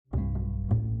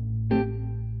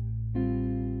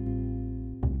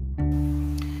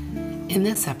In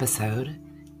this episode,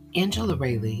 Angela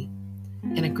Rayleigh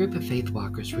and a group of faith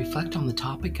walkers reflect on the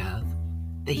topic of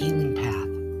the healing path.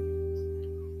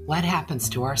 What happens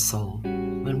to our soul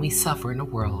when we suffer in a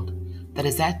world that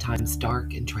is at times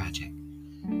dark and tragic?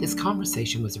 This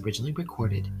conversation was originally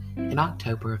recorded in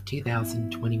October of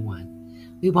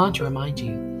 2021. We want to remind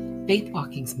you, Faith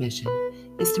Walking's mission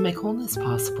is to make wholeness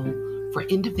possible for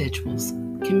individuals,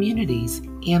 communities,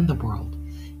 and the world.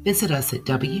 Visit us at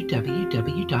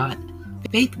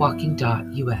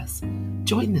www.faithwalking.us.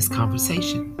 Join this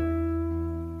conversation.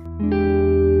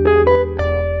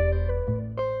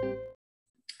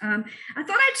 I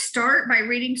thought I'd start by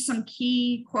reading some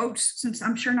key quotes, since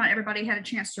I'm sure not everybody had a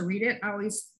chance to read it. I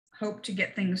always hope to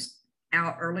get things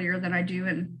out earlier than I do,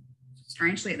 and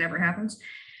strangely, it never happens.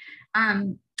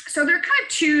 So there are kind of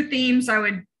two themes I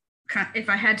would, if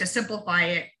I had to simplify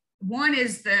it. One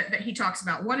is that he talks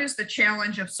about, what is the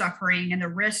challenge of suffering and the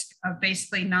risk of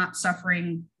basically not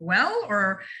suffering well,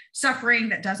 or suffering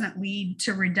that doesn't lead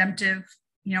to redemptive,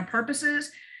 purposes.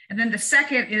 And then the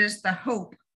second is the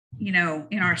hope, in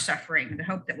our suffering, the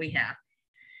hope that we have.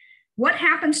 What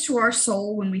happens to our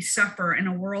soul when we suffer in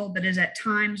a world that is at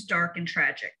times dark and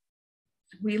tragic?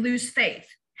 We lose faith.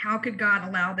 How could God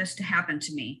allow this to happen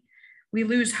to me? We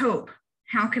lose hope.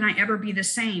 How can I ever be the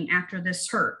same after this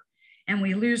hurt? And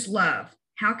we lose love.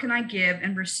 How can I give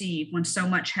and receive when so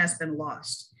much has been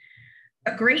lost?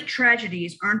 But great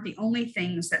tragedies aren't the only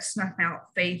things that snuff out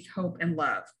faith, hope, and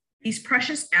love. These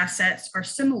precious assets are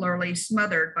similarly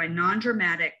smothered by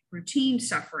non-dramatic, routine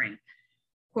suffering,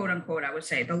 quote unquote, I would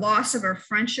say. The loss of a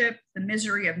friendship, the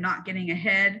misery of not getting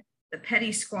ahead, the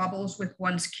petty squabbles with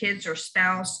one's kids or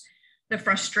spouse, the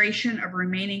frustration of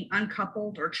remaining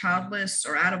uncoupled or childless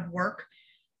or out of work.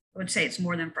 I would say it's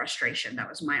more than frustration. That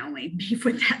was my only beef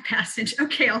with that passage.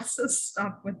 Okay, I'll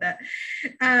stop with that.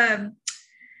 And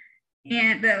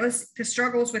the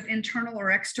struggles with internal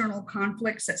or external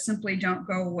conflicts that simply don't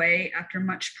go away after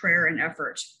much prayer and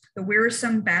effort. The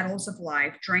wearisome battles of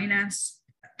life drain us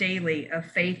daily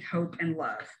of faith, hope, and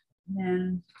love.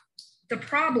 And the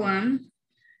problem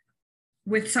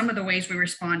with some of the ways we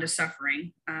respond to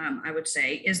suffering, I would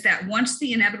say, is that once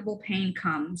the inevitable pain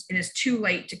comes, it is too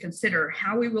late to consider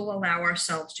how we will allow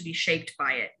ourselves to be shaped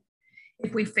by it.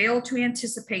 If we fail to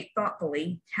anticipate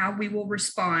thoughtfully how we will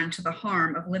respond to the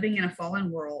harm of living in a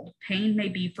fallen world, pain may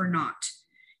be for naught.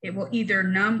 It will either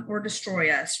numb or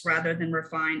destroy us rather than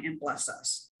refine and bless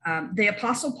us. The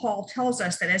Apostle Paul tells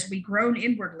us that as we groan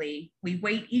inwardly, we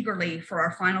wait eagerly for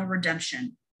our final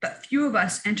redemption. But few of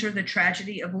us enter the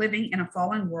tragedy of living in a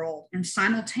fallen world and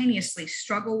simultaneously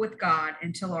struggle with God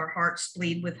until our hearts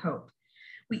bleed with hope.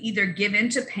 We either give in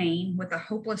to pain with a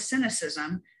hopeless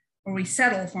cynicism, or we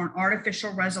settle for an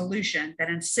artificial resolution that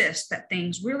insists that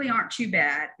things really aren't too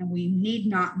bad and we need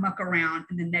not muck around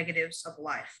in the negatives of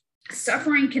life.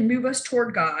 Suffering can move us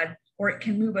toward God, or it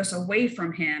can move us away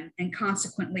from Him and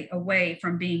consequently away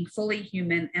from being fully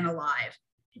human and alive.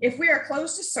 If we are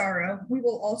closed to sorrow, we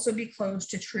will also be closed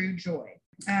to true joy.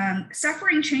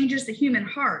 Suffering changes the human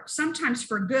heart, sometimes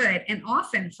for good and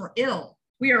often for ill.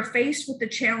 We are faced with the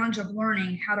challenge of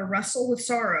learning how to wrestle with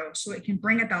sorrow so it can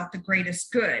bring about the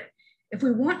greatest good. If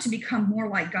we want to become more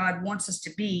like God wants us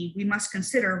to be, we must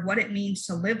consider what it means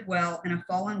to live well in a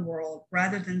fallen world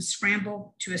rather than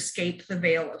scramble to escape the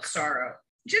veil of sorrow.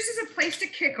 Just as a place to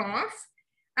kick off,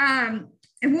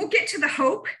 and we'll get to the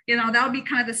hope, that'll be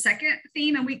kind of the second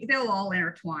theme, and they'll all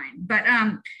intertwine. But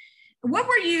what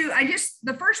were you,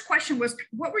 the first question was,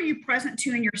 what were you present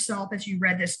to in yourself as you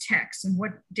read this text, and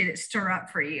what did it stir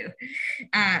up for you?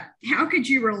 How could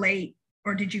you relate,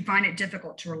 or did you find it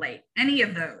difficult to relate? Any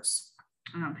of those?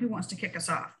 Who wants to kick us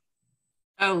off?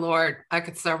 Oh, Lord, I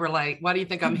could so relate. Why do you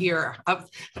think I'm here?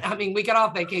 We got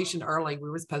off vacation early. We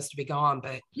were supposed to be gone,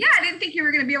 but... Yeah, I didn't think you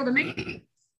were going to be able to make it.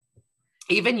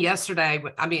 Even yesterday,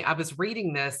 I was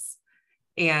reading this,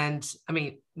 and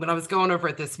when I was going over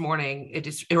it this morning,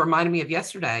 it reminded me of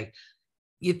yesterday.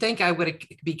 You'd think I would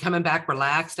be coming back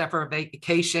relaxed after a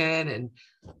vacation and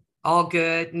all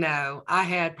good. No, I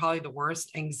had probably the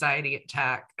worst anxiety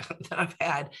attack that I've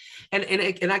had.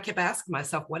 And I kept asking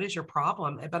myself, what is your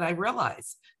problem? But I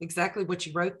realized exactly what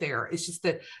you wrote there. It's just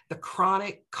that the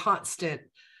chronic, constant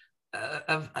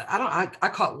I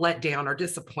call it letdown or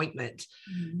disappointment,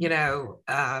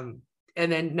 and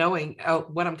then knowing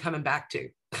what I'm coming back to.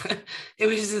 It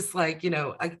was just like, you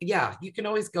can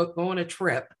always go on a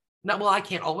trip. I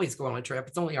can't always go on a trip.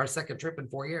 It's only our second trip in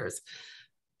 4 years.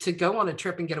 To go on a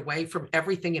trip and get away from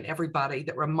everything and everybody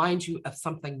that reminds you of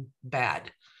something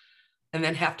bad, and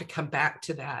then have to come back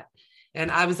to that. And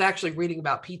I was actually reading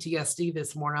about PTSD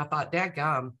this morning. I thought,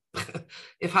 dadgum,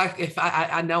 if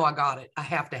I know I got it, I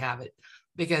have to have it,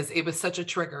 because it was such a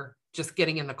trigger just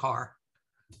getting in the car.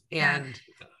 And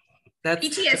that's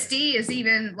PTSD is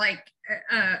even like,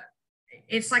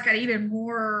 it's like an even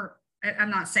more, I'm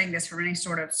not saying this from any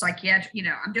sort of psychiatric,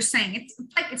 I'm just saying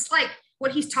it's like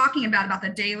what he's talking about the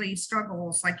daily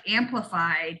struggles, like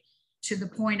amplified to the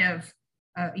point of,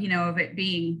 of it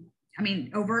being,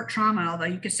 overt trauma, although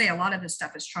you could say a lot of this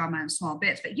stuff is trauma in small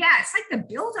bits. But yeah, it's like the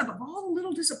buildup of all the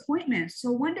little disappointments.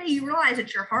 So one day you realize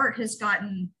that your heart has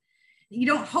gotten, you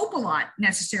don't hope a lot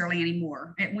necessarily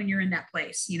anymore when you're in that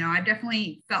place. I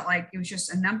definitely felt like it was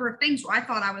just a number of things where I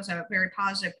thought I was a very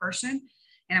positive person,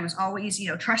 and I was always,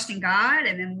 trusting God.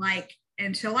 And then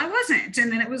until I wasn't.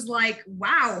 And then it was like,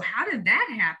 wow, how did that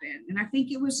happen? And I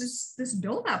think it was this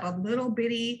buildup of little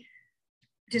bitty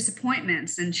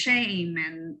disappointments and shame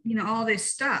and, all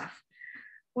this stuff.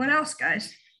 What else,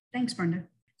 guys? Thanks, Brenda.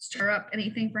 Stir up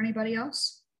anything for anybody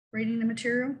else reading the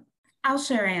material? I'll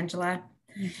share, Angela.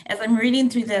 As I'm reading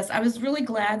through this, I was really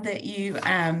glad that you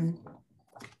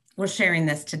were sharing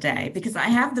this today, because I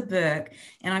have the book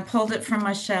and I pulled it from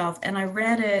my shelf and I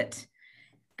read it,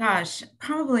 gosh,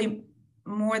 probably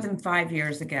more than 5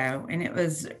 years ago. And it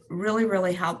was really,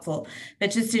 really helpful.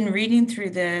 But just in reading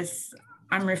through this,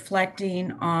 I'm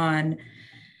reflecting on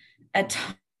a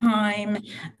time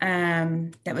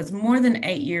that was more than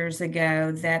 8 years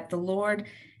ago that the Lord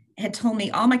had told me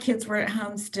all my kids were at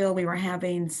home still. We were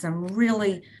having some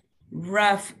really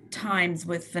rough times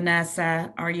with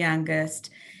Vanessa, our youngest.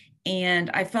 And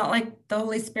I felt like the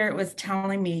Holy Spirit was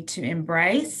telling me to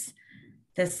embrace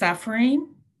the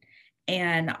suffering.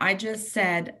 And I just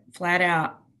said flat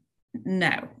out,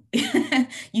 no,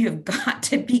 you have got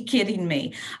to be kidding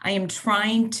me. I am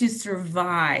trying to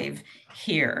survive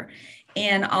here.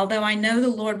 And although I know the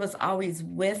Lord was always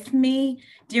with me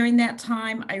during that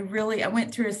time, I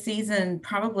went through a season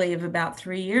probably of about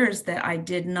 3 years that I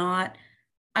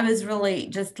was really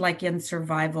just like in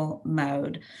survival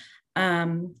mode.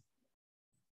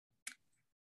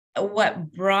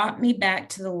 What brought me back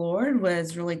to the Lord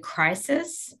was really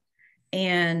crisis,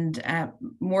 and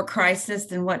more crisis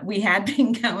than what we had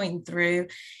been going through.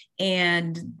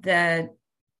 And the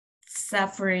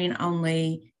suffering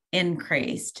only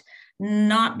increased,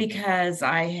 not because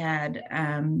I had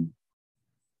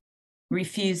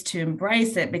refused to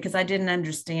embrace it, because I didn't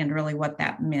understand really what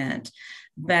that meant.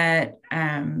 But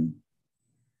in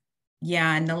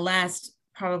the last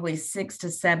probably 6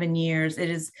 to 7 years, it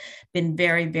has been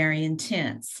very, very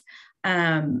intense.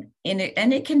 And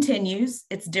it continues.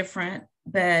 It's different,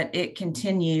 but it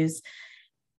continues.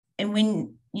 And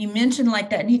when you mentioned like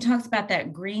that, and he talks about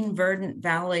that green verdant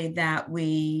valley that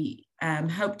we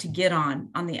hope to get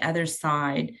on the other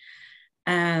side.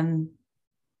 I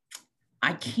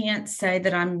can't say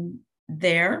that I'm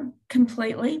there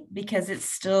completely, because it's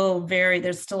still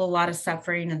there's still a lot of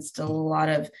suffering and still a lot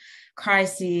of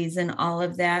crises and all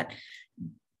of that.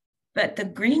 But the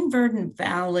green verdant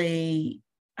valley,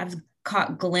 I've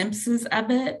caught glimpses of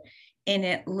it, and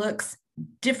it looks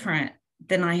different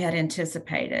than I had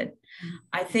anticipated.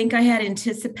 I think I had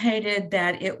anticipated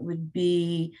that it would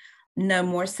be no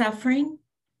more suffering,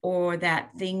 or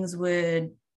that things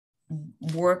would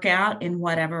work out in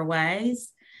whatever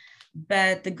ways.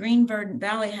 But the green verdant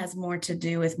valley has more to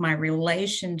do with my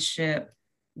relationship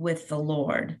with the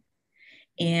Lord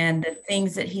and the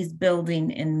things that he's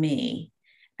building in me,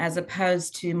 as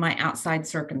opposed to my outside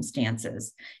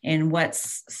circumstances and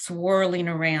what's swirling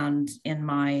around in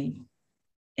my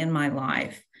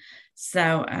life.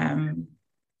 So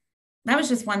that was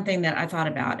just one thing that I thought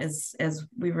about as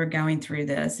we were going through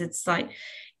this. It's like,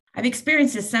 I've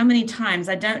experienced this so many times.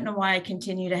 I don't know why I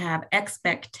continue to have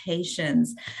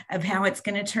expectations of how it's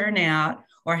going to turn out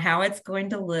or how it's going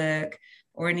to look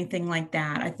or anything like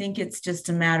that. I think it's just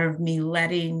a matter of me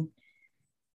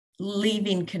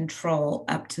leaving control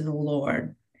up to the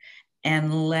Lord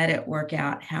and let it work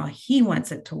out how he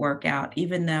wants it to work out,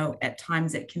 even though at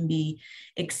times it can be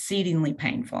exceedingly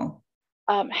painful.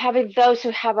 Having those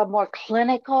who have a more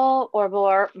clinical or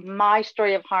more, my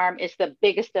story of harm is the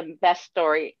biggest and best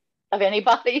story of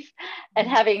anybody's. And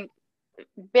having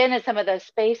been in some of those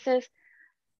spaces,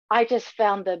 I just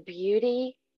found the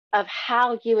beauty of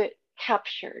how you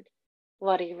captured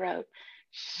what he wrote.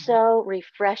 So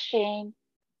refreshing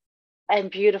and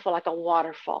beautiful, like a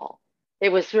waterfall.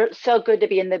 It was so good to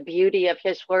be in the beauty of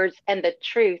his words and the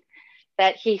truth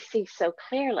that he sees so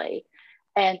clearly.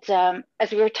 And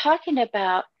as we were talking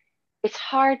about, it's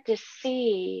hard to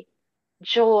see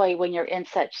joy when you're in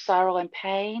such sorrow and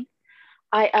pain.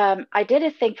 I did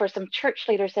a thing for some church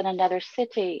leaders in another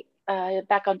city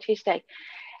back on Tuesday.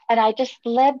 And I just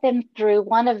led them through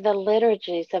one of the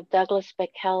liturgies of Douglas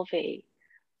McKelvey,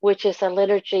 which is a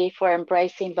liturgy for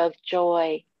embracing both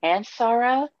joy and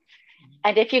sorrow.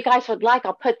 And if you guys would like,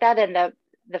 I'll put that in the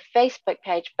Facebook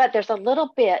page, but there's a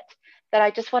little bit that I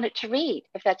just wanted to read,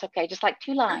 if that's okay, just like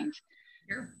 2 lines.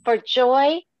 Sure. For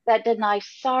joy that denies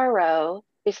sorrow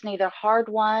is neither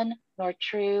hard-won nor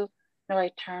true nor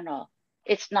eternal.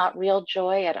 It's not real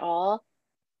joy at all.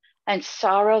 And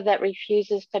sorrow that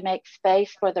refuses to make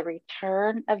space for the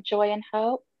return of joy and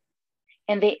hope,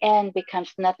 in the end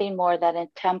becomes nothing more than a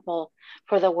temple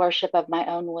for the worship of my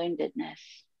own woundedness.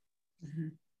 Mm-hmm.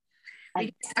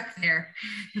 We stuck there.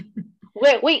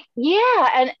 Yeah,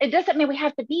 and it doesn't mean we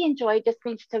have to be in joy. It just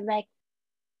means to make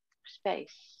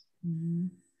space. Mm-hmm.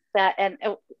 That, and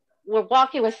we're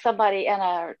walking with somebody in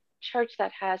our church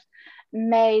that has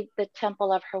made the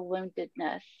temple of her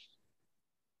woundedness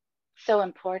so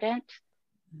important.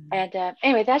 Mm-hmm. And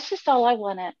anyway, that's just all I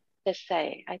wanted to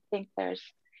say. I think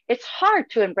it's hard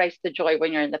to embrace the joy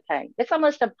when you're in the pain. It's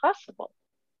almost impossible.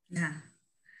 Yeah.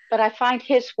 But I find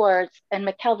his words and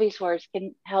McKelvey's words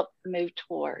can help move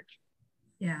toward.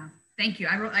 Yeah, thank you.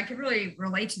 I could really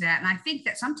relate to that. And I think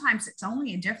that sometimes it's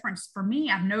only a difference for me,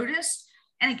 I've noticed,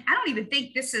 and I don't even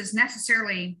think this is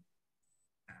necessarily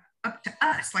up to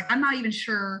us. Like, I'm not even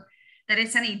sure that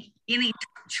it's any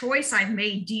choice I've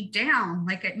made deep down.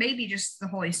 Like, it may be just the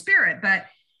Holy Spirit, but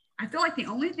I feel like the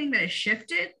only thing that has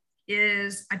shifted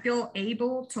is I feel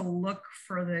able to look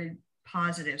for the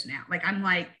positives now. Like, I'm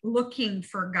like looking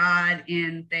for God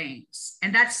in things,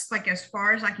 and that's like as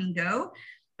far as I can go.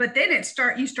 But then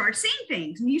you start seeing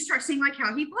things, and you start seeing like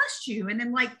how he blessed you, and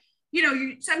then like, you know,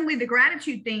 you suddenly the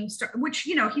gratitude thing which,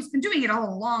 you know, he's been doing it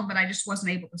all along, but I just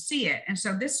wasn't able to see it. And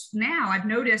so this, now I've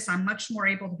noticed I'm much more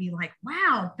able to be like,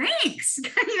 wow, thanks.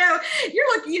 You know,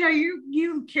 you're like, you know,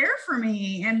 you care for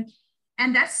me,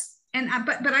 and that's.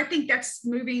 But I think that's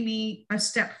moving me a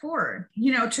step forward,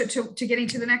 you know, to getting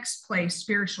to the next place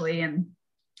spiritually.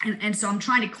 And so I'm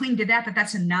trying to cling to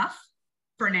that's enough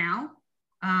for now.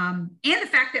 And the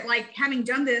fact that, like, having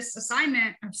done this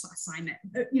assignment,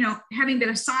 you know, having been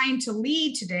assigned to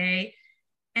lead today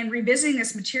and revisiting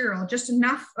this material, just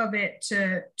enough of it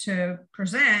to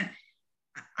present,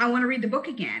 I want to read the book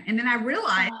again. And then I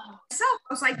realized myself,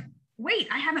 I was like, wait,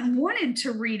 I haven't wanted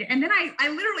to read it. And then I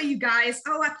literally, you guys,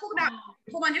 I pulled it out.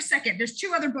 Hold on just a second. There's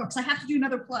 2 other books. I have to do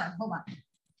another plug. Hold on.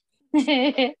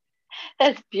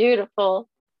 That's beautiful.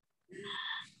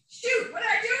 Shoot, what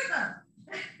did I do with them?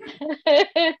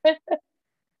 Okay.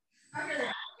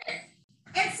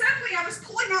 And suddenly I was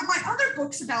pulling out my other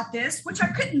books about this, which I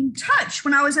couldn't touch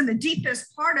when I was in the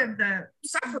deepest part of the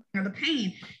suffering or the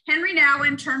pain. Henry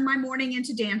Nouwen, Turned My Mourning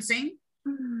into Dancing.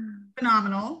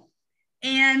 Phenomenal.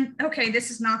 And okay, this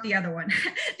is not the other one.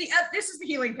 This is The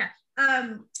Healing Path.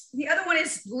 The other one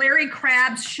is Larry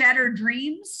Crabb's Shattered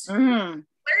Dreams. Larry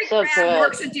Crabb has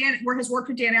worked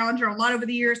with Dan Allender a lot over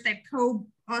the years. They've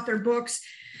co-authored books.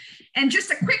 And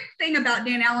just a quick thing about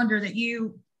Dan Allender that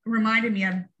you reminded me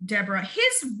of, Deborah,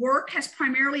 his work has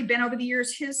primarily been over the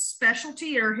years, his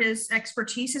specialty or his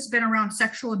expertise has been around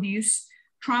sexual abuse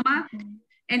trauma.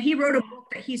 And he wrote a book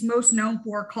that he's most known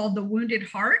for called The Wounded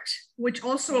Heart, which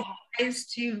also applies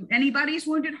to anybody's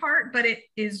wounded heart, but it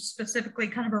is specifically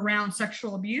kind of around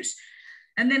sexual abuse.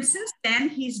 And then since then,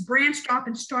 he's branched off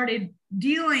and started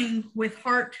dealing with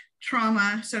heart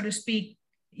trauma, so to speak,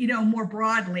 you know, more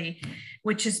broadly,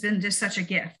 which has been just such a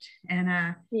gift.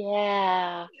 And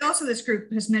yeah, also this group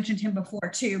has mentioned him before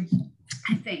too,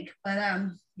 I think. But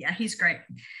yeah, he's great.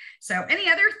 So any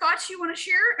other thoughts you want to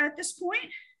share at this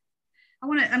point?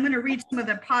 I'm going to read some of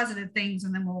the positive things,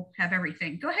 and then we'll have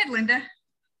everything. Go ahead, Linda.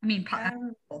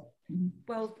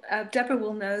 Well, Deborah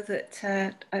will know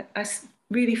that I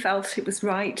really felt it was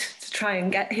right to try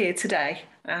and get here today,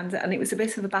 and it was a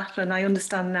bit of a battle, and I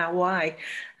understand now why.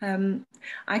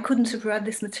 I couldn't have read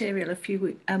this material a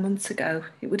few months ago.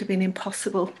 It would have been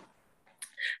impossible.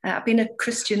 I've been a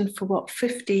Christian for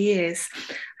 50 years,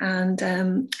 and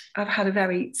I've had a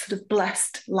very sort of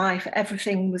blessed life.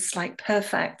 Everything was like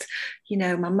perfect, you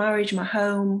know, my marriage, my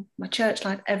home, my church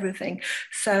life, everything.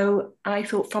 So I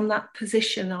thought from that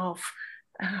position of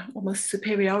almost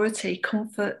superiority,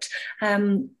 comfort,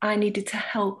 I needed to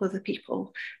help other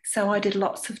people. So I did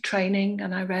lots of training,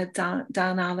 and I read Dan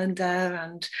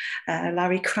Allender and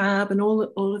Larry Crabb and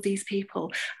all of these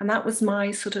people. And that was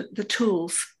my sort of the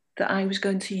tools that I was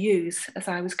going to use as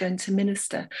I was going to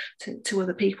minister to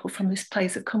other people from this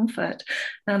place of comfort.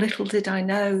 Now, little did I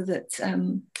know that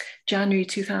January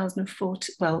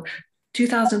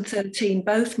 2013,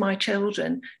 both my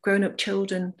children, grown-up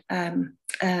children,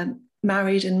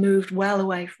 married and moved well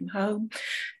away from home.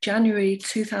 January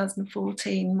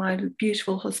 2014, my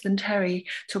beautiful husband Terry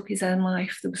took his own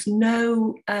life. There was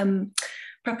no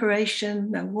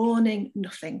preparation, no warning,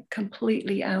 nothing,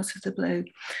 completely out of the blue.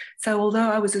 So although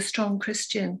I was a strong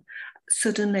Christian,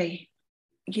 suddenly,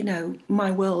 you know, my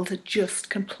world had just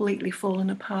completely fallen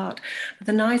apart. But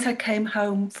the night I came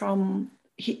home from,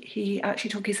 he actually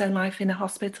took his own life in a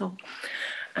hospital.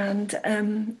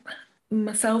 And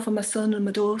myself and my son and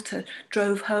my daughter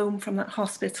drove home from that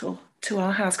hospital to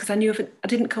our house, because I knew if I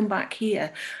didn't come back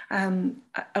here,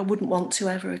 I wouldn't want to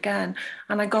ever again.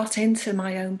 And I got into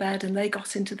my own bed and they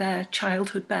got into their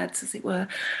childhood beds, as it were.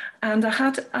 And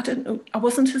I don't know, I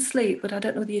wasn't asleep, but I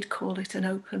don't know whether you'd call it an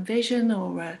open vision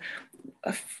or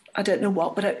I don't know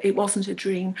what, but it wasn't a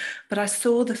dream. But I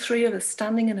saw the three of us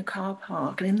standing in a car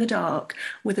park and in the dark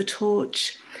with a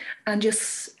torch and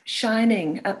just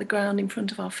shining at the ground in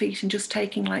front of our feet and just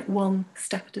taking like one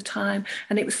step at a time.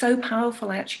 And it was so powerful.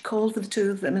 I actually called for the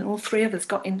two of them and all three of us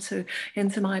got into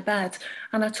my bed.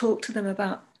 And I talked to them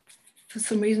about, for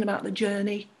some reason, about the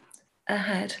journey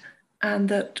ahead, and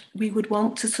that we would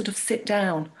want to sort of sit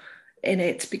down in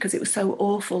it because it was so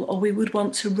awful, or we would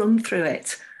want to run through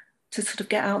it to sort of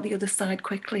get out the other side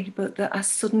quickly. But that I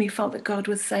suddenly felt that God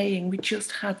was saying we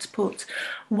just had to put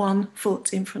one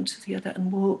foot in front of the other and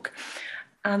walk.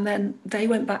 And then they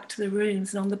went back to the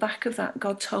rooms, and on the back of that,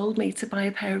 God told me to buy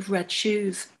a pair of red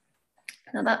shoes.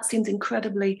 Now that seems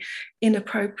incredibly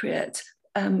inappropriate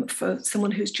for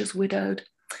someone who's just widowed.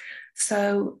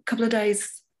 So a couple of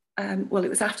days, well, it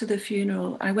was after the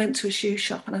funeral, I went to a shoe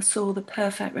shop and I saw the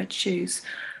perfect red shoes,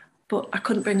 but I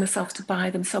couldn't bring myself to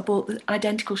buy them. So I bought the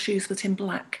identical shoes, but in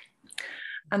black.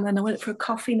 And then I went for a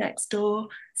coffee next door,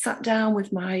 sat down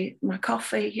with my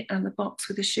coffee and the box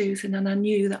with the shoes, and then I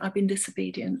knew that I'd been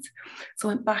disobedient. So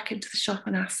I went back into the shop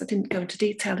and asked, I didn't go into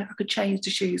detail, if I could change the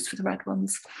shoes for the red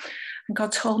ones. And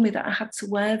God told me that I had to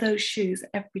wear those shoes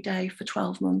every day for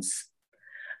 12 months.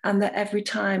 And that every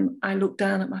time I looked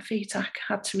down at my feet, I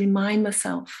had to remind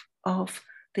myself of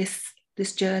this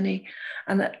journey,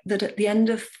 and that at the end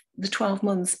of the 12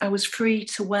 months, I was free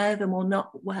to wear them or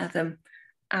not wear them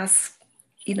as,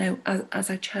 you know, as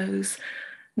I chose.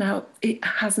 Now, it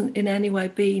hasn't in any way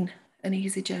been an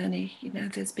easy journey. You know,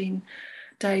 there's been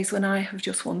days when I have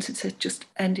just wanted to just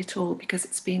end it all because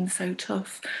it's been so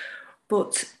tough.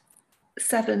 But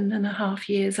 7.5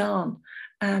 years on,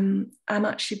 I'm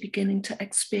actually beginning to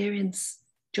experience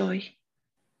joy.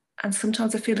 And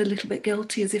sometimes I feel a little bit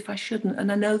guilty, as if I shouldn't.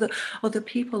 And I know that other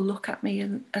people look at me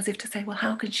and as if to say, well,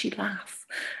 how can she laugh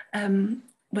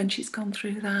when she's gone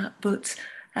through that? But,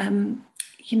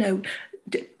 you know,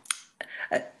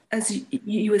 as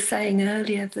you were saying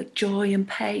earlier, that joy and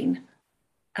pain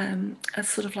are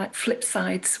sort of like flip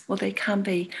sides, well, they can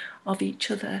be, of each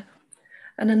other.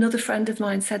 And another friend of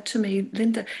mine said to me,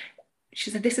 Linda, she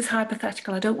said, this is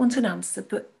hypothetical, I don't want an answer,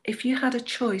 but if you had a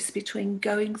choice between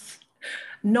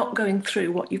not going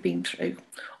through what you've been through,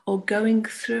 or going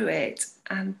through it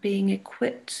and being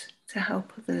equipped to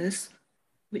help others,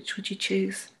 which would you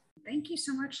choose? Thank you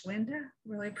so much, Linda.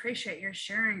 Really appreciate your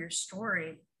sharing your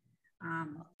story.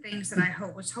 Things that I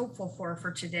hope was hopeful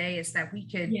for today is that we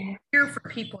could hear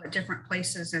from people at different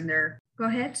places in their. Go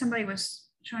ahead. Somebody was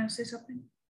trying to say something.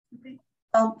 Okay.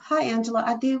 Hi, Angela.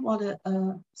 I did want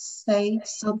to say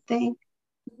something.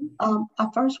 I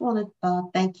first want to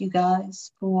thank you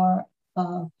guys for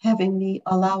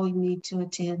allowing me to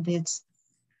attend. It's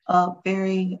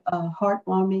very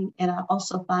heartwarming, and I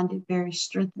also find it very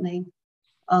strengthening,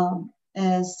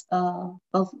 as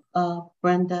both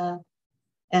Brenda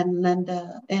and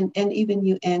Linda and even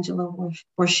you, Angela,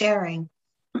 were sharing.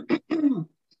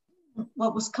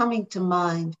 What was coming to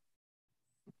mind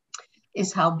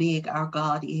is how big our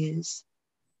God is.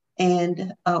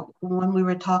 And when we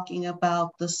were talking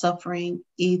about the suffering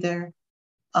either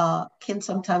can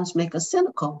sometimes make us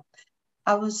cynical,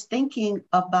 I was thinking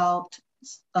about,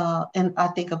 and I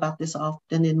think about this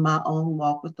often in my own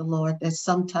walk with the Lord, that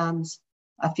sometimes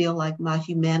I feel like my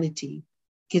humanity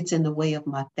gets in the way of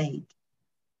my faith.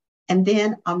 And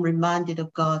then I'm reminded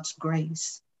of God's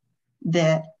grace,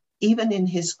 that even in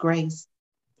his grace,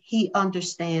 he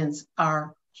understands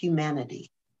our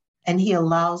humanity. And he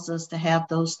allows us to have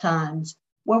those times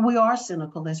where we are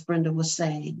cynical, as Brenda was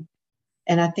saying.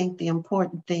 And I think the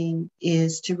important thing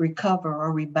is to recover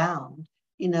or rebound.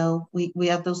 You know, we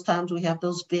have those times, we have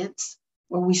those vents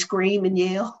where we scream and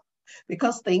yell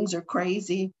because things are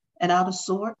crazy and out of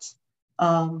sorts.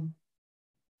 And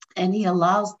he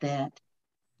allows that.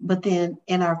 But then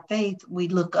in our faith, we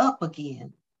look up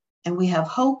again and we have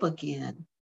hope again.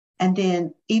 And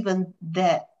then even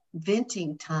that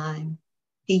venting time,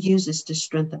 he uses to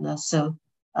strengthen us. So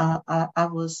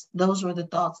those were the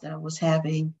thoughts that I was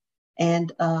having.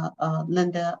 And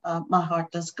Linda, my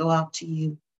heart does go out to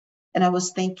you. And I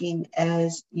was thinking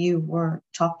as you were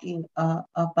talking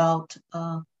about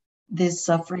this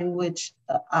suffering, which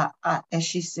as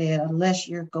she said, unless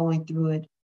you're going through it,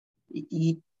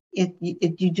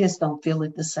 you just don't feel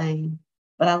it the same.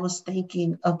 But I was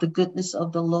thinking of the goodness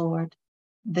of the Lord,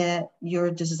 that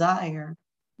your desire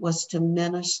was to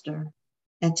minister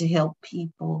and to help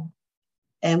people.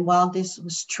 And while this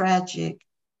was tragic,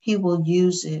 he will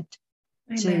use it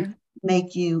to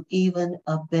make you even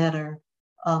a better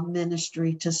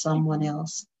ministry to someone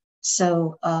else.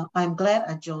 So I'm glad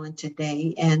I joined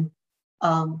today, and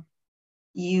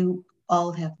you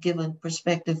all have given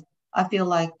perspective. I feel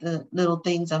like the little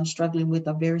things I'm struggling with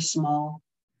are very small,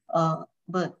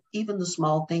 but even the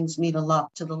small things mean a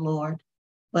lot to the Lord.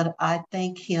 But I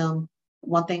thank him.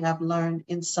 One thing I've learned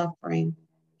in suffering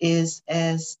is,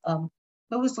 as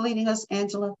who was leading us,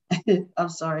 Angela? I'm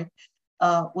sorry,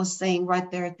 was saying right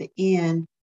there at the end,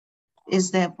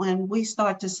 is that when we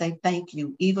start to say thank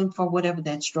you, even for whatever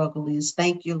that struggle is,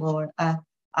 thank you, Lord.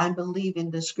 I believe in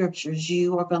the scriptures.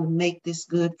 You are going to make this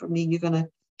good for me. You're going to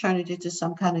turn it into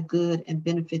some kind of good and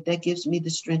benefit. That gives me the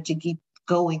strength to keep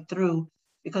going through,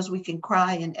 because we can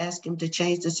cry and ask him to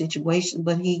change the situation,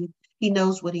 but he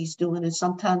knows what he's doing. And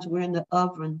sometimes we're in the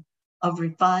oven of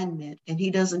refinement, and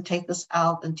he doesn't take us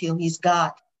out until he's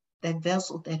got that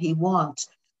vessel that he wants.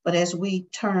 But as we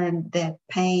turn that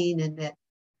pain and that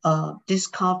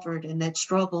discomfort and that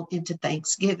struggle into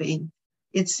thanksgiving,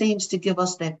 it seems to give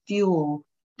us that fuel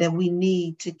that we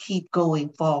need to keep going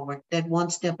forward, that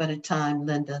one step at a time.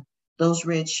 Linda, those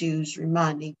red shoes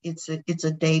remind me it's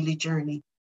a daily journey,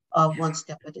 one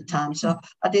step at a time. So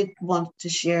I did want to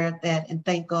share that and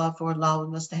thank God for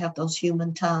allowing us to have those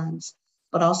human times,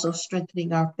 but also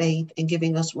strengthening our faith and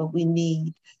giving us what we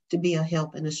need to be a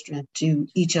help and a strength to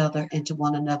each other and to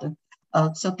one another.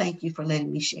 So thank you for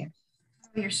letting me share.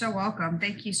 You're so welcome.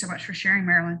 Thank you so much for sharing,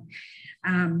 Marilyn.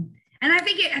 And I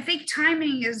think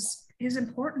timing is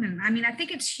important. I mean, I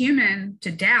think it's human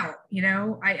to doubt. You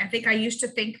know, I think I used to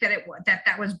think that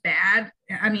that was bad.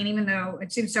 I mean, even though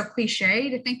it seems so cliche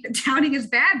to think that doubting is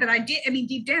bad, but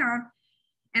deep down.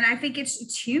 And I think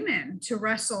it's human to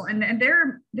wrestle. And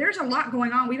there's a lot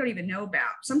going on we don't even know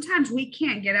about. Sometimes we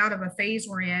can't get out of a phase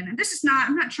we're in. And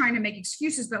I'm not trying to make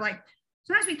excuses, but like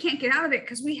sometimes we can't get out of it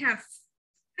because we have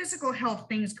physical health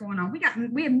things going on. We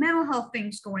have mental health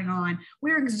things going on.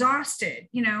 We're exhausted,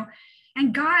 you know,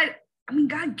 and God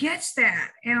gets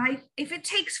that. And if it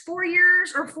takes 4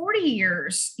 years or 40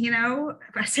 years, you know,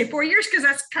 I say 4 years because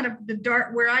that's kind of the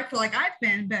dark where I feel like I've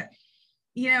been, but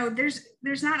you know,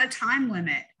 there's not a time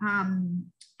limit.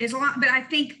 It's a lot, but I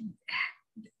think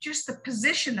just the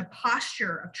position, the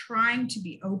posture of trying to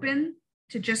be open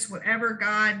to just whatever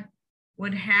God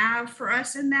would have for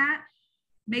us in that,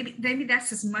 maybe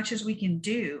that's as much as we can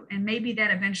do. And maybe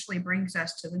that eventually brings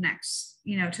us to the next,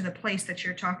 you know, to the place that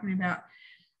you're talking about,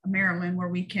 Marilyn, where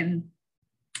we can,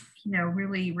 you know,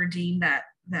 really redeem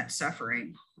that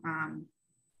suffering.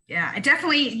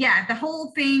 The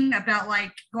whole thing about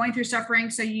like going through suffering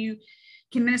so you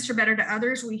can minister better to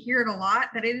others. We hear it a lot,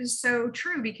 that it is so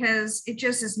true, because it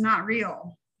just is not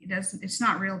real. It's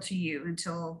not real to you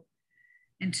until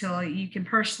you can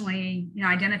personally, you know,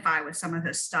 identify with some of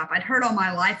this stuff. I'd heard all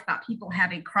my life about people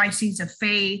having crises of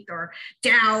faith or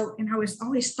doubt. And I was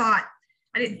always thought,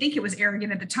 I didn't think it was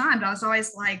arrogant at the time, but I was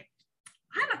always like,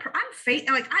 I'm faith.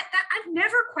 Like I've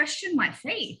never questioned my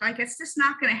faith. Like it's just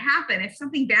not going to happen. If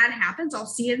something bad happens, I'll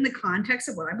see it in the context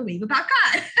of what I believe about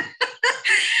God.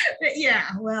 Yeah,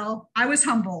 well, I was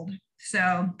humbled.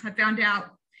 So I found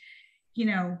out, you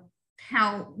know,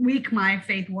 how weak my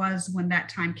faith was when that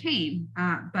time came.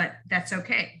 But that's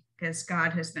okay, because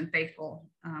God has been faithful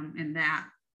in that,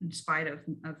 in spite of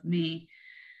me.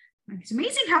 It's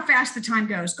amazing how fast the time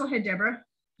goes. Go ahead, Deborah.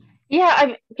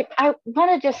 Yeah, I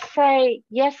want to just say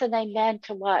yes and amen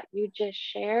to what you just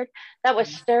shared. That was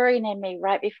stirring in me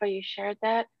right before you shared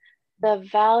that. The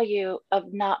value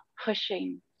of not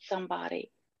pushing somebody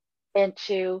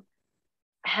into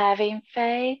having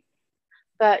faith,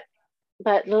 but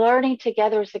learning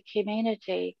together as a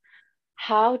community,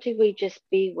 how do we just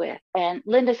be with? And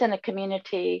Linda's in a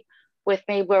community with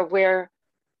me where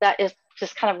that is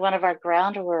just kind of one of our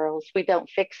ground rules. We don't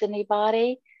fix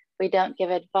anybody. We don't give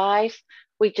advice.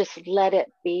 We just let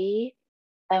it be.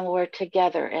 And we're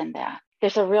together in that.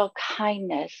 There's a real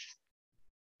kindness,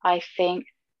 I think,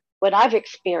 when I've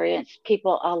experienced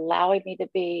people allowing me to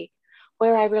be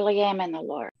where I really am in the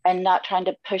Lord and not trying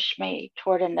to push me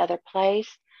toward another place.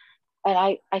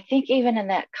 And I think even in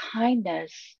that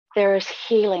kindness, there is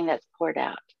healing that's poured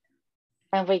out.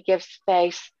 And we give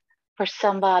space for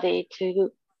somebody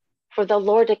for the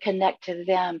Lord to connect to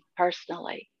them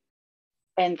personally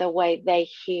in the way they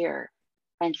hear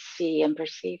and see and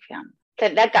perceive him.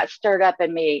 That got stirred up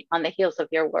in me on the heels of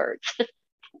your words.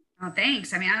 Oh,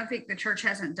 thanks. I mean, I don't think the church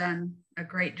hasn't done a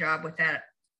great job with that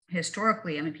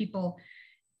historically. I mean,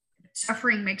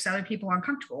 suffering makes other people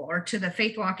uncomfortable, or to the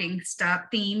faith walking stuff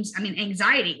themes. I mean,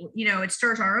 anxiety, it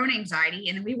stirs our own anxiety,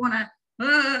 and we want to,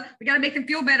 we got to make them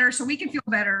feel better so we can feel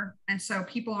better. And so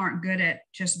people aren't good at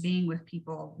just being with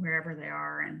people wherever they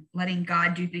are and letting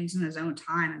God do things in his own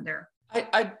time.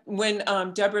 And when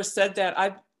Deborah said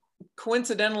that,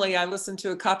 coincidentally, I listened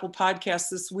to a couple podcasts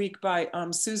this week by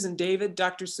Susan David,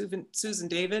 Dr. Susan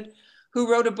David, who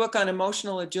wrote a book on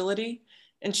emotional agility.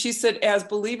 And she said, as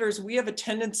believers, we have a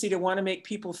tendency to want to make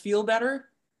people feel better.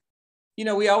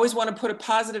 We always want to put a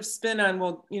positive spin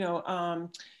on,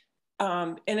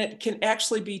 and it can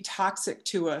actually be toxic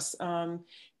to us.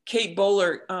 Kate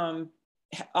Bowler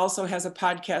also has a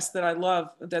podcast that I love,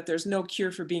 that there's no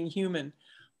cure for being human.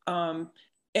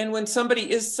 And when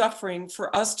somebody is suffering,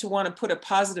 for us to want to put a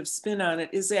positive spin on it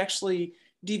is actually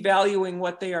devaluing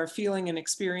what they are feeling and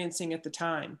experiencing at the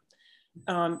time.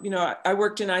 I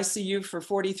worked in ICU for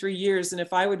 43 years. And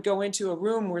if I would go into a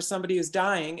room where somebody is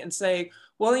dying and say,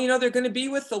 well, they're going to be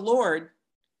with the Lord,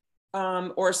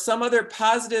 or some other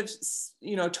positive,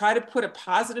 try to put a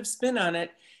positive spin on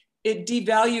it, it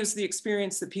devalues the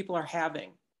experience that people are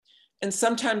having. And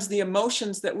sometimes the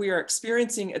emotions that we are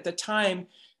experiencing at the time,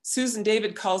 Susan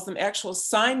David calls them actual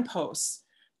signposts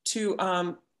to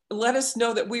let us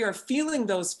know that we are feeling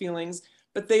those feelings,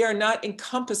 but they are not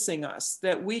encompassing us,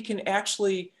 that we can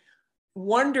actually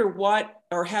wonder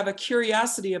or have a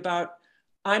curiosity about,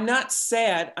 I'm not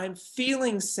sad, I'm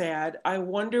feeling sad. I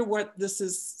wonder what this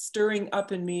is stirring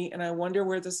up in me, and I wonder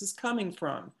where this is coming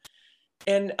from.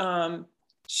 And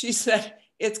she said,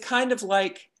 it's kind of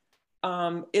like,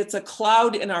 it's a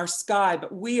cloud in our sky,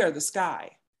 but we are the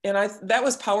sky. And that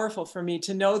was powerful for me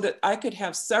to know that I could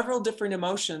have several different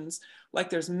emotions,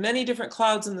 like there's many different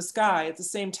clouds in the sky at the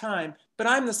same time, but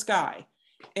I'm the sky,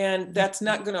 and that's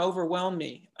not going to overwhelm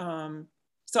me.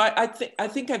 So I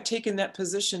think I've taken that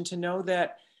position to know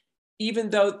that even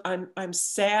though I'm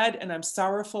sad and I'm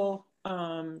sorrowful,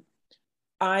 I'm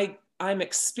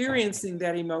experiencing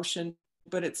that emotion,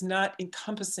 but it's not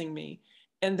encompassing me,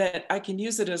 and that I can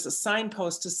use it as a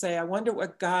signpost to say, I wonder where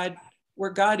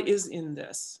God is in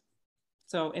this.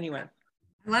 So anyway.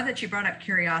 I love that you brought up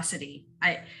curiosity.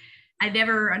 I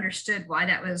never understood why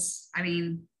that was,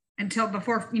 until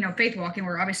before, faith walking,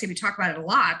 where obviously we talk about it a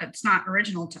lot, but it's not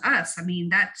original to us.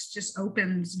 That's just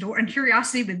opens door, and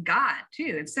curiosity with God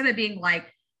too, instead of being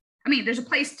like, there's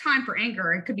a time for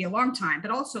anger. It could be a long time,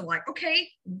 but also like, okay,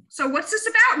 so what's this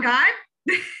about, God?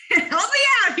 Help me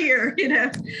out here,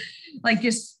 like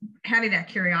just having that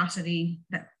curiosity,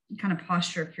 that kind of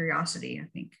posture of curiosity, I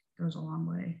think goes a long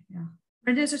way. Yeah.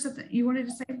 Brenda, is there something you wanted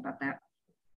to say about that?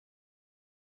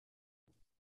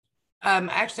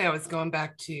 Actually, I was going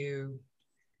back to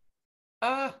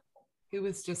who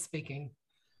was just speaking.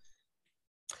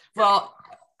 Well,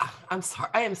 I'm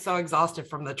sorry, I am so exhausted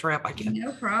from the trip. I can't.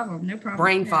 No problem.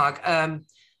 Brain fog.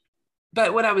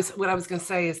 But what I was going to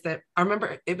say is that I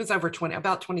remember it was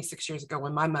about 26 years ago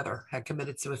when my mother had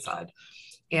committed suicide,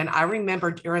 and I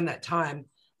remember during that time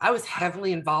I was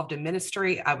heavily involved in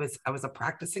ministry. I was a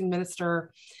practicing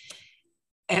minister,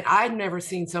 and I'd never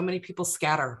seen so many people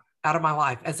scatter out of my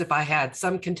life as if I had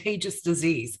some contagious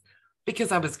disease,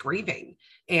 because I was grieving.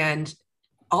 And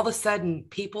all of a sudden,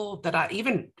 people that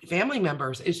even family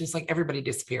members, it's just like everybody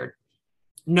disappeared.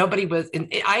 Nobody was,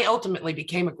 and I ultimately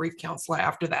became a grief counselor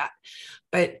after that.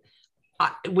 But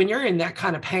when you're in that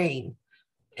kind of pain,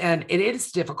 and it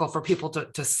is difficult for people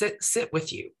to sit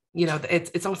with you,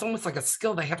 it's almost like a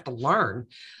skill they have to learn,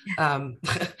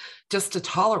 just to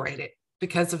tolerate it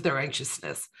because of their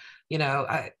anxiousness.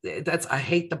 I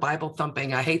hate the Bible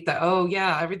thumping. I hate the, oh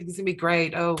yeah, everything's gonna be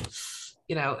great. Oh,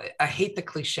 I hate the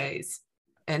cliches.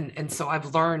 And so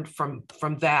I've learned from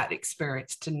that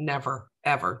experience to never,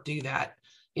 ever do that,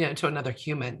 to another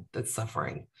human that's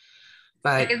suffering.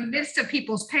 But in the midst of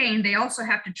people's pain, they also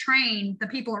have to train the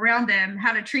people around them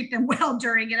how to treat them well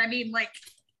during it.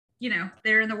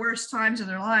 They're in the worst times of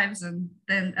their lives, and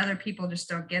then other people just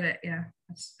don't get it. Yeah.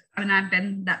 I've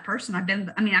been that person. I've been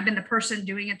the person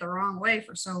doing it the wrong way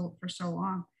for so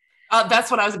long.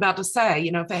 That's what I was about to say.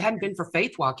 If it hadn't been for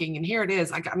faith walking, and here it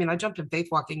is. I jumped in faith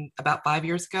walking about 5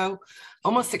 years ago,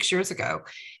 almost 6 years ago.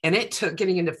 And it took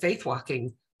getting into faith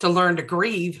walking to learn to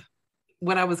grieve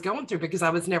what I was going through, because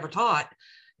I was never taught,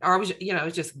 or I was,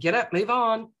 just get up, move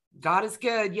on. God is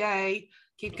good. Yay.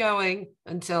 keep going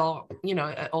until, you know,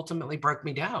 it ultimately broke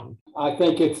me down. I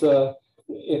think it's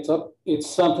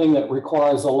something that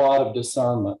requires a lot of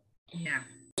discernment. Yeah.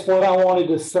 What I wanted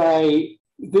to say,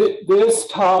 this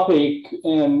topic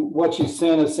and what you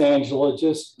sent us, Angela,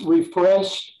 just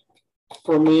refreshed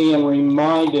for me and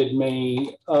reminded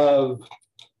me of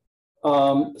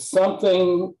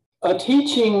a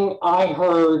teaching I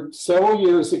heard several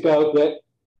years ago that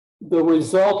the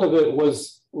result of it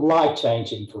was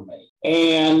life-changing for me.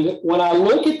 And when I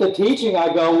look at the teaching,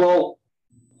 I go, well,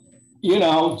 you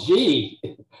know, gee,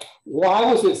 why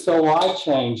was it so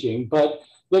life-changing? But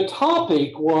the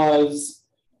topic was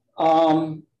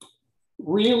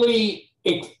really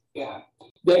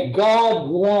that God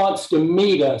wants to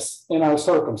meet us in our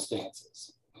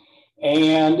circumstances.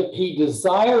 And he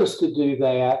desires to do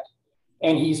that.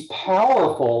 And he's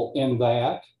powerful in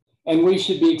that. And we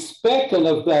should be expectant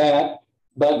of that,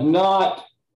 but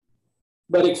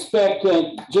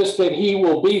expectant just that he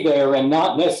will be there and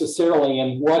not necessarily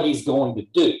in what he's going to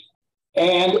do.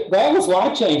 And that was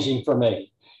life-changing for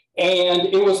me. And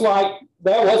it was like,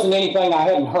 that wasn't anything I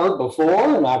hadn't heard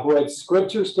before. And I've read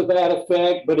scriptures to that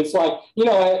effect, but it's like, you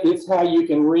know, it's how you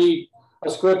can read a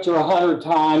scripture 100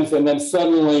 times and then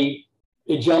suddenly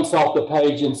it jumps off the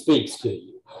page and speaks to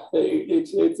you.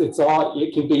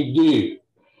 It can be new.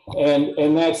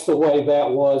 And that's the way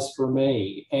that was for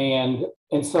me. And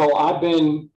so I've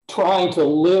been trying to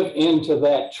live into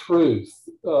that truth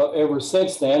ever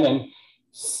since then. And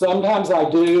sometimes I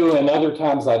do, and other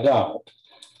times I don't.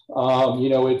 You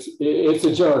know, it's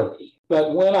a journey.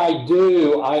 But when I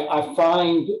do, I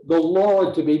find the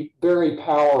Lord to be very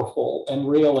powerful and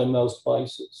real in those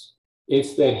places.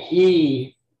 It's that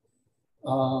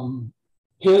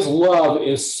his love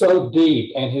is so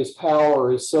deep and his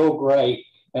power is so great,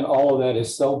 and all of that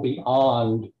is so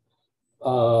beyond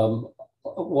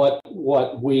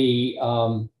what we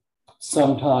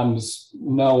sometimes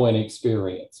know and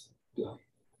experience. Yeah.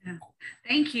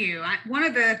 Thank you. One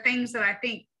of the things that I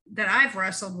think that I've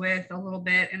wrestled with a little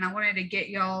bit, and I wanted to get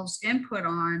y'all's input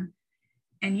on,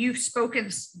 and you've spoken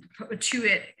to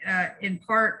it in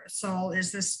part, Saul,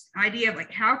 is this idea of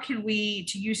like, how can we,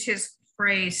 to use his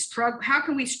phrase, how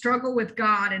can we struggle with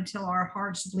God until our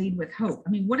hearts bleed with hope? I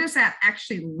mean, what does that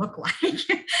actually look like?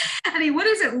 I mean, what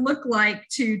does it look like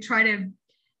to try to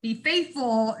be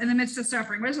faithful in the midst of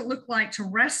suffering? What does it look like to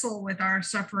wrestle with our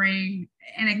suffering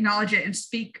and acknowledge it and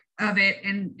speak of it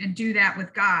and do that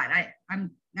with God? I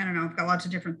don't know, I've got lots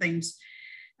of different things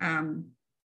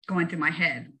going through my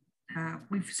head.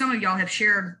 Some of y'all have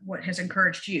shared what has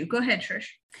encouraged you. Go ahead, Trish.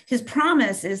 His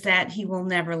promise is that he will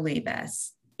never leave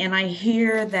us. And I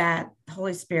hear that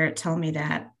Holy Spirit tell me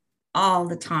that all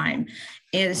the time.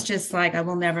 It's just like, I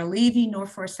will never leave you nor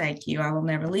forsake you. I will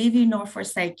never leave you nor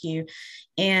forsake you.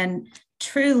 And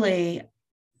truly,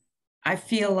 I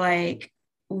feel like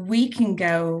we can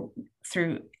go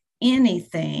through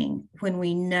anything when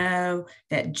we know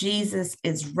that Jesus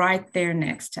is right there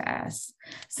next to us,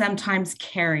 sometimes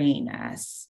carrying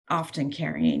us, often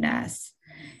carrying us.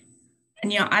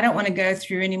 And, you know, I don't want to go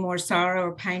through any more sorrow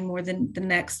or pain more than the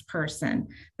next person.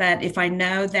 But if I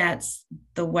know that's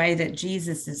the way that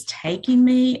Jesus is taking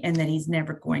me and that he's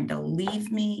never going to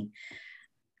leave me,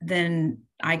 then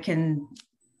I can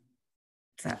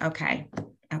say, okay,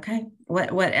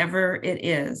 whatever it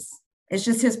is. It's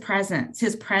just his presence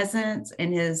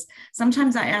and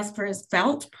sometimes I ask for his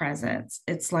felt presence.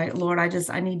 It's like, Lord,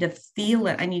 I need to feel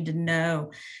it. I need to know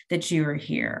that you are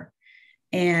here.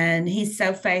 And he's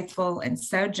so faithful and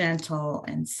so gentle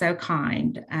and so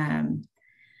kind.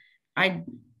 I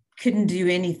couldn't do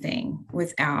anything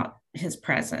without his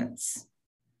presence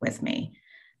with me.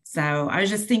 So I was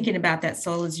just thinking about that,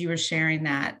 Soul, as you were sharing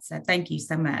that. So thank you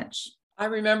so much. I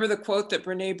remember the quote that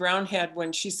Brene Brown had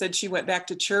when she said she went back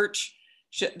to church,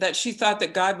 that she thought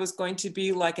that God was going to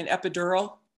be like an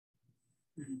epidural.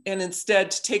 And instead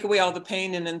to take away all the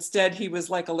pain. And instead he was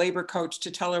like a labor coach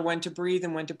to tell her when to breathe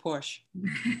and when to push.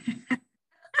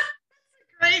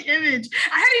 Great image.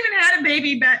 I haven't even had a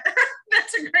baby, but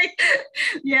that's a great,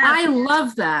 yeah. I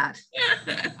love that.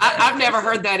 I've never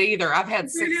heard that either. I've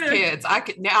had 6 kids.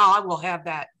 Now I will have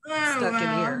that stuck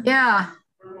in here. Yeah.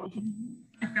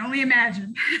 I can only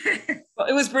imagine. Well,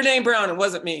 it was Brene Brown. It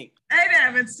wasn't me. I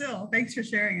know, but still, thanks for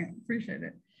sharing it. Appreciate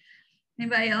it.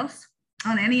 Anybody else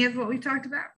on any of what we talked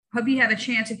about? Hope you have a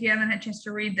chance, if you haven't had a chance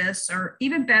to read this, or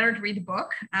even better, to read the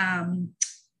book.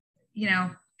 You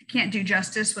know, can't do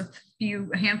justice with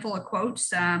a handful of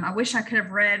quotes. I wish I could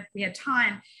have read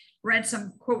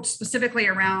some quotes specifically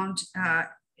around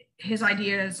his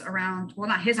ideas around, well,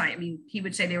 not his, I mean, he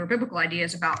would say they were biblical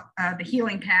ideas about the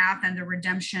healing path and the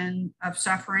redemption of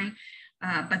suffering.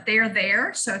 but they are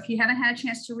there. So if you haven't had a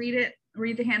chance to read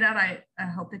the handout, I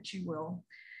hope that you will.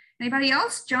 Anybody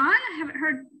else? John, I haven't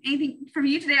heard anything from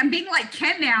you today. I'm being like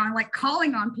Ken now and like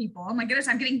calling on people. Oh my goodness,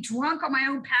 I'm getting drunk on my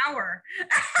own power.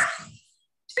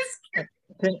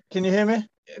 Can you hear me?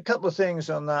 A couple of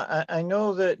things on that. I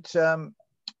know that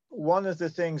one of the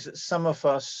things that some of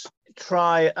us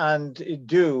try and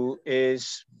do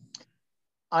is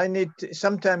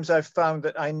sometimes I've found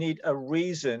that I need a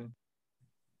reason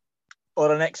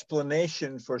or an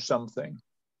explanation for something.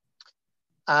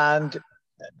 And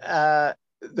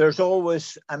there's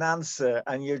always an answer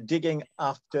and you're digging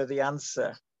after the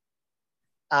answer.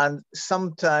 And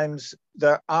sometimes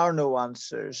there are no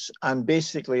answers. And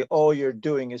basically all you're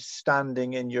doing is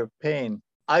standing in your pain.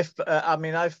 I've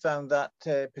found that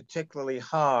particularly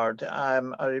hard. I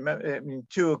remember in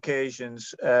 2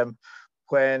 occasions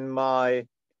when my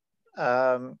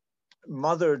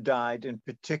mother died in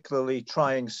particularly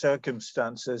trying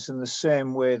circumstances, in the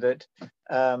same way that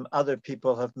other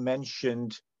people have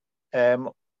mentioned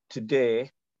today,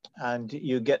 and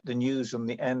you get the news on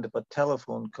the end of a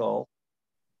telephone call.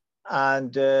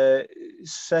 And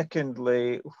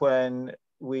secondly, when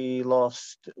we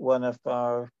lost one of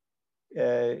our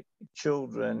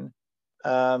children,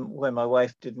 when my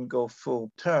wife didn't go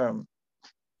full term,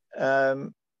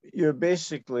 you're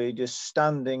basically just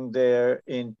standing there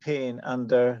in pain, and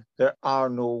there are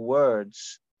no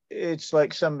words. It's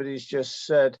like somebody's just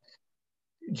said,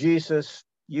 Jesus,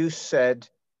 you said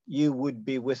you would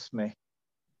be with me.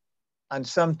 And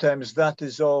sometimes that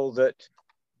is all that,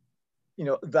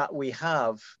 that we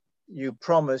have. You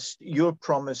promised, your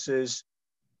promise is,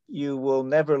 you will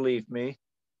never leave me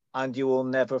and you will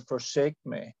never forsake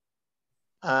me.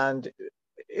 And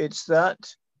it's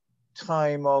that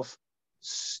time of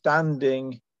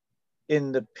standing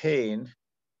in the pain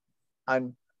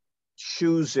and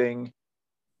choosing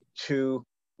to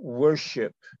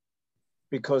worship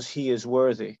because he is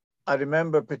worthy. I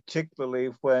remember particularly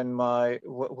when our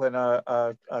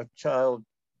child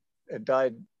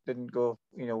died, didn't go,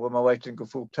 when my wife didn't go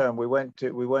full term, we went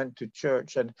to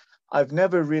church, and I've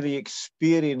never really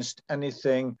experienced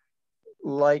anything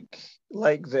like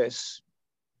this.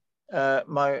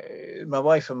 My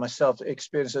wife and myself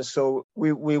experienced this. So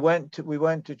we went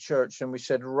to church, and we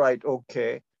said, right,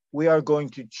 okay, we are going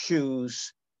to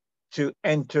choose to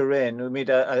enter in. We made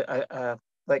a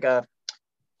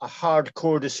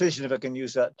hardcore decision, if I can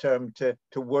use that term,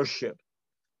 to worship.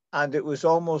 And it was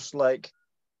almost like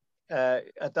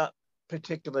at that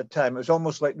particular time, it was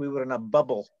almost like we were in a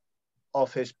bubble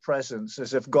of his presence,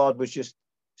 as if God was just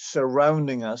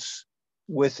surrounding us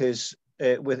with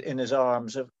within his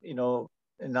arms, in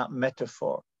that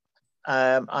metaphor.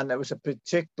 And it was a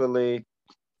particularly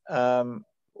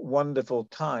wonderful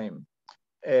time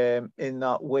in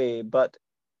that way. But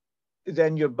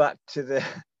then you're back to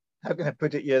how can I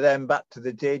put it? You're then back to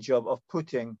the day job of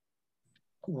putting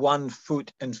one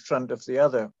foot in front of the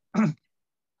other.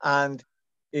 And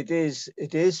it is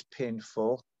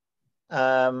painful.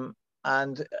 And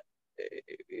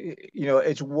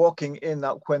it's walking in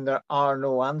that when there are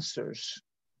no answers.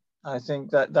 I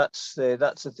think that's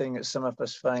the thing that some of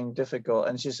us find difficult.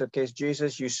 And it's just, okay,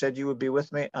 Jesus, you said you would be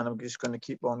with me, and I'm just going to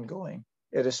keep on going,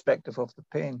 irrespective of the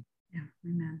pain. Yeah,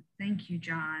 amen. Thank you,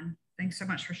 John. Thanks so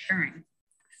much for sharing.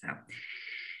 So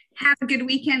have a good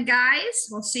weekend, guys.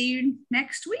 We'll see you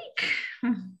next week.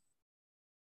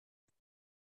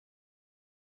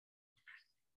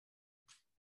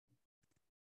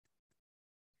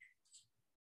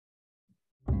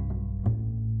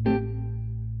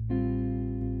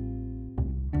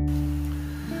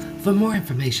 For more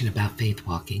information about Faith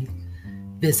Walking,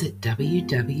 visit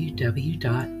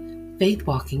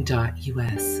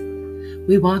www.faithwalking.us.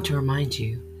 We want to remind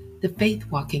you that Faith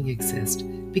Walking exists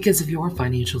because of your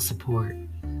financial support.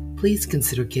 Please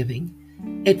consider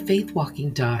giving at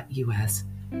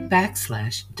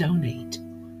faithwalking.us/donate.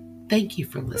 Thank you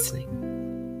for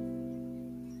listening.